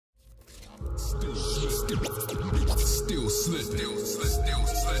Still slipping.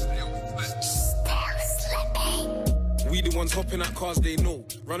 We the ones hopping at cars they know,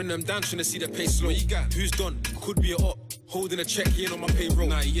 running them down trying to see the pace slow. Who's done? Could be a op. Holding a check, he ain't on my payroll.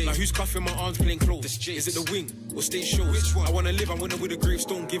 Now who's cuffing my arms playing close? Is it the wing or stage shows? Which one? I wanna live, I wanna with a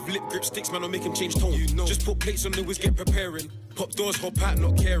gravestone. Give lip grip sticks, man, I'll make him change tone. You know. Just put plates on the whiz, get preparing. Pop doors, hop out,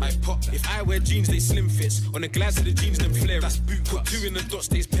 not caring. If I wear jeans, they slim fits. On the glass of the jeans, them flaring. That's boot. Put two in the dot,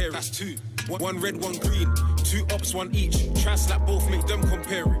 stays pairing. That's two. One red, one green. Two ops, one each. Try slap both, make them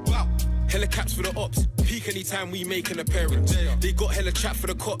comparing. Wow. Hella caps for the ops, peak anytime we make an appearance. They got hella chat for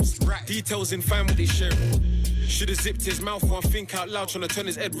the cops, details in fine what they sharing. Should've zipped his mouth while think out loud, trying to turn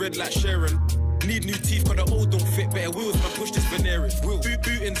his head red like Sharon. Need new teeth, cause the old don't fit, better wheels, man, push this Veneris.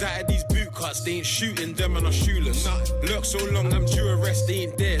 Bootings out of these boot cuts, they ain't shooting, them man are shoeless. Lurk so long, I'm due arrest, they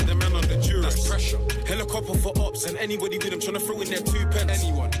ain't there, them man under duress. That's pressure. Helicopter for ops, and anybody with them trying to throw in their 2 pence.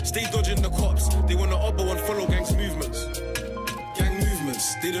 Anyone, stay dodging the cops, they want to obbo and follow gang's movements.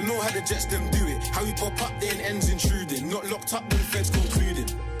 They don't know how the jets them do it. How we pop up, then ends intruding. Not locked up when feds concluding.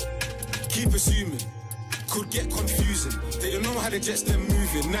 Keep assuming, could get confusing. They don't know how the jets them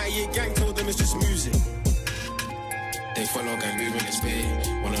moving. 98 gang told them it's just music. They follow gang moving its way.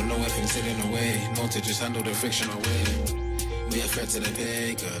 Wanna know if things sitting away. Know to just handle the friction away. We a threat to the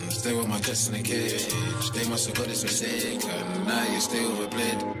pagans. They were my jets in the cage. They must have got this mistaken. Now you stay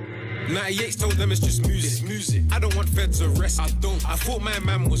overplayed. 98 told them it's just music. It's music. I don't want feds arrested. I don't. I thought my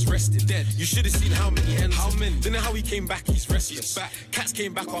man was rested. Dead. You should have seen how many ends. How many? Don't know how he came back. He's restless. Back. Cats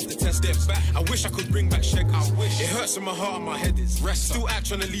came back after test. They're back. I wish I could bring back Sheg. I wish. It hurts in my heart and my head is rest. Still out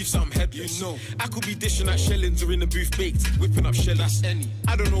trying to leave something headless. You know. I could be dishing out shellings or in the booth baked, whipping up shell. That's any.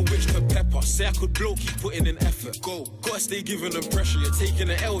 I don't know which to pepper. Say I could blow, keep putting in effort. Go. Gotta stay giving them pressure. You're taking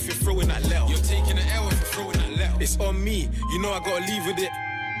an L if you're throwing that letter. You're taking an L if you're throwing that letter. It's on me. You know I gotta leave with it.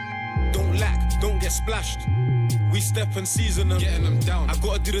 Don't lack, don't get splashed. We step and season them, getting them down. I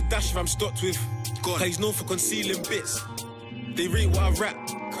gotta do the dash if I'm stocked with God. Cause he's known for concealing bits. They rate what I rap,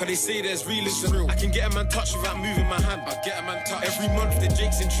 cause they say there's realism. I can get a man touch without moving my hand. I get a man touch. Every month the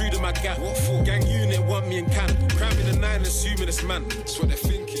Jake's intruding my gap. What for? Gang unit want me and can. Cramming the 9, assuming it's man. That's what they're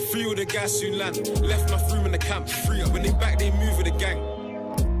thinking. Free all the guys soon land. Left enough room in the camp. Free up. When they back, they move with the gang.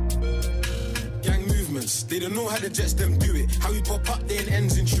 They don't know how the jets them do it. How we pop up, then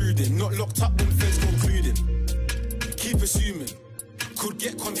ends intruding. Not locked up when feds concluding. Keep assuming, could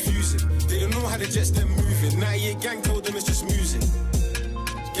get confusing. They don't know how the jets them moving. 98 gang told them it's just music.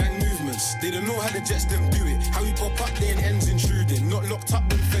 Gang movements. They don't know how the jets them do it. How we pop up, then ends intruding. Not locked up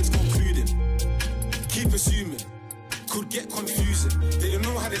when feds concluding. Keep assuming, could get confusing. They don't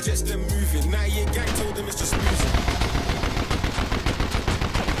know how the jets them moving. 98 gang told them it's just music.